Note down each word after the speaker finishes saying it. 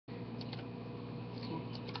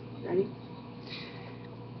Ready?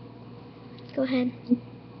 Go ahead.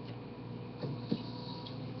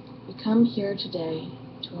 We come here today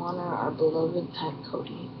to honor our beloved pet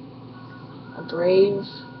Cody, a brave,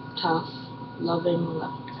 tough, loving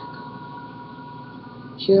leopard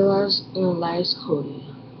gecko. Here lies Cody,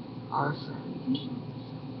 our friend.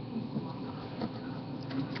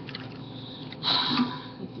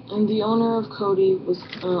 And the owner of Cody was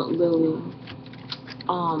Lily.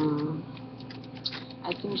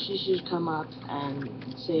 I think she should come up and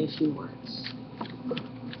say a few words.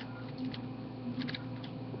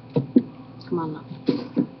 Come on up.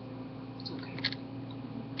 It's okay.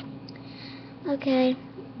 Okay.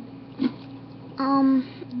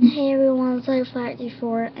 Hey everyone, it's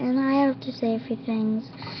SSLY, and I have to say a few things.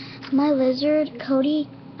 My lizard, Cody,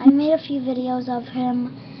 I made a few videos of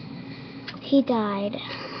him. He died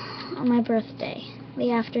on my birthday,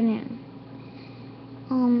 the afternoon.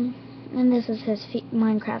 And this is his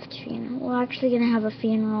Minecraft funeral. We're actually gonna have a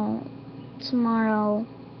funeral tomorrow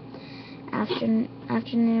afternoon.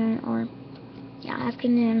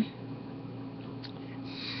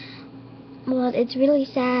 But it's really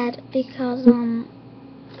sad because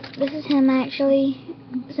this is him actually,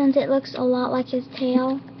 since it looks a lot like his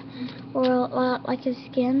tail or a lot like his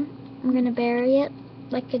skin. I'm gonna bury it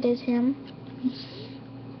like it is him.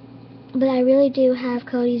 But I really do have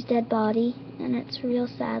Cody's dead body, and it's real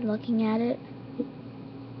sad looking at it.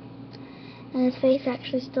 And his face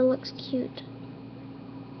actually still looks cute.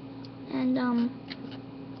 And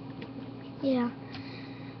yeah.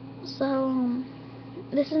 So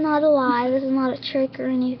this is not a lie, this is not a trick or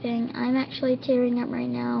anything. I'm actually tearing up right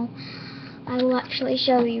now. I will actually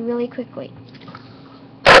show you really quickly.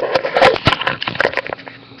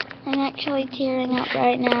 I'm actually tearing up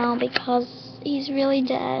right now because he's really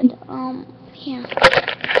dead. Yeah.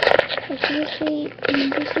 Like, do you see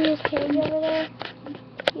his cage over there?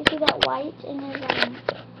 You see that white in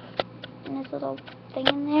his little thing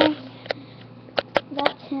in there?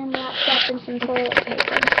 That's him wrapped up in some toilet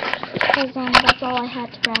paper. Because that's all I had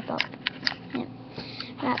to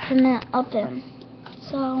wrap him up in.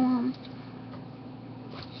 So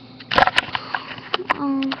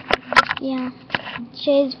yeah.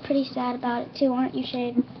 Shade's pretty sad about it too, aren't you,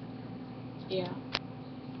 Shade? Yeah.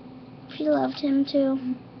 She loved him too.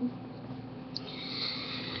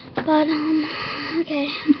 But okay.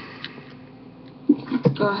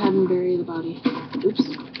 Go ahead and bury the body. Oops.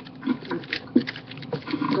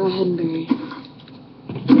 Go ahead and bury.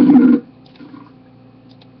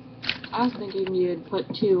 I was thinking you'd put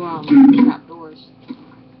two trap doors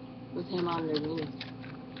with him underneath.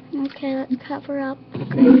 Okay, let's cover up the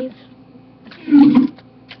grave.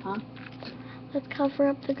 Huh? Let's cover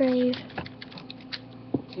up the grave.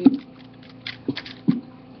 Okay.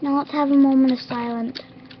 Now let's have a moment of silence.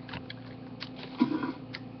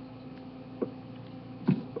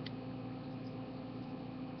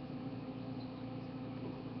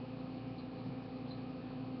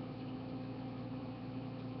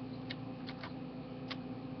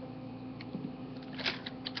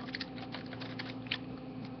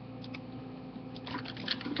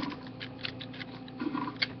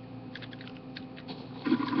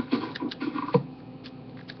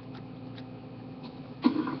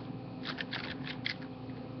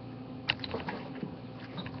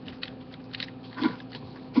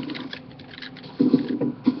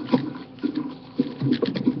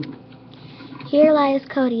 Here lies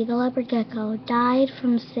Cody, the leopard gecko, died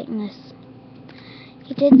from sickness.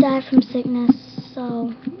 He did die from sickness,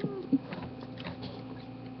 so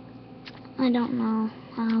I don't know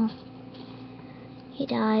how he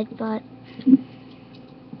died, but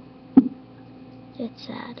it's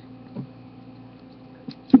sad.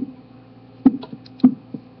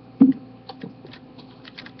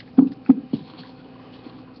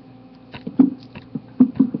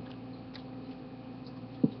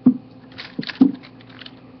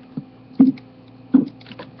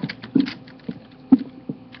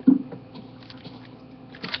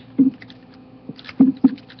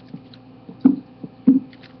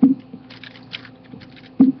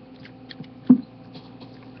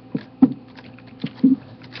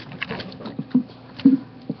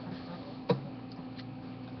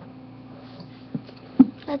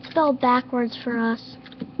 Let's spell backwards for us.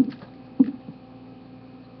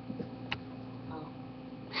 Oh.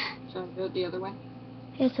 Shall I go the other way?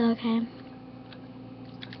 It's okay.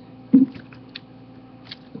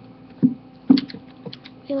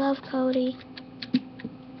 We love Cody.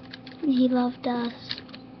 He loved us.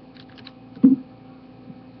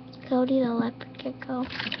 Cody the leopard gecko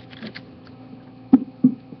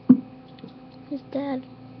is dead.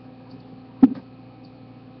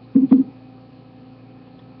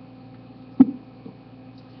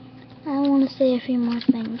 want to say a few more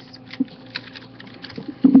things.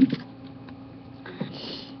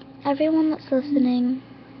 Everyone that's listening,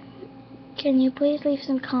 can you please leave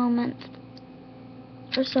some comments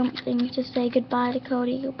or something to say goodbye to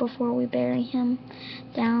Cody before we bury him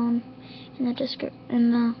down in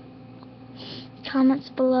the comments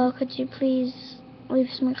below? Could you please leave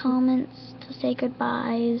some comments to say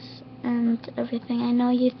goodbyes and everything? I know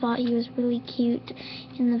you thought he was really cute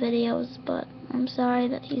in the videos, but I'm sorry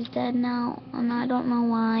that he's dead now, and I don't know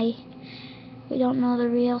why. We don't know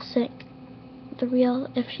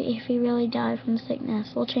if he really died from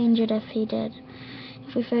sickness. We'll change it if he did,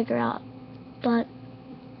 if we figure out. But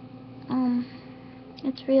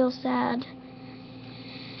it's real sad.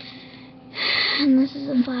 And this is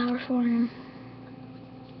a flower for him.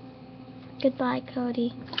 Goodbye,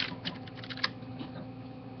 Cody.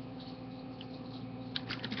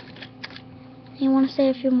 You want to say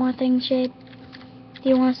a few more things, Jade? Do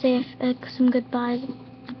you want to say some goodbyes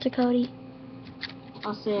to Cody?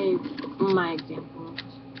 I'll say my example.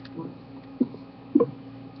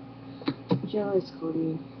 Jealous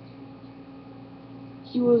Cody.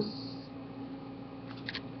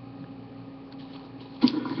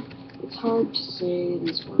 It's hard to say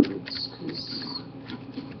these words because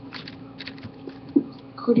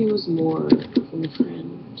Cody was more than a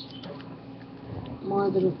friend, more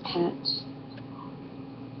than a pet.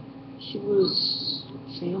 He was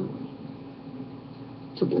family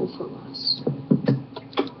to both of us.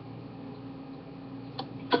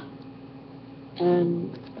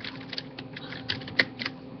 And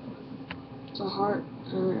it's hard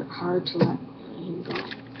to let him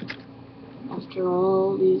go after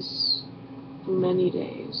all these many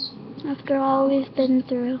days. After all we've been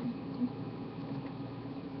through.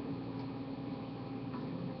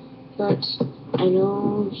 But I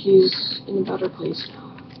know he's in a better place now.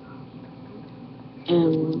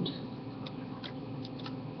 And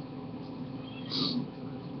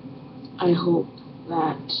I hope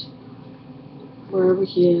that wherever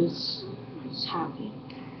he is, he's happy.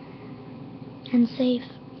 And safe.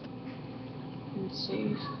 And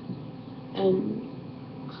safe. And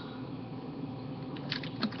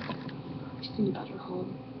in a better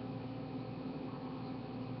home.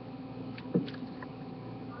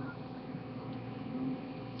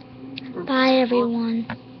 Bye, everyone.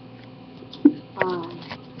 Bye.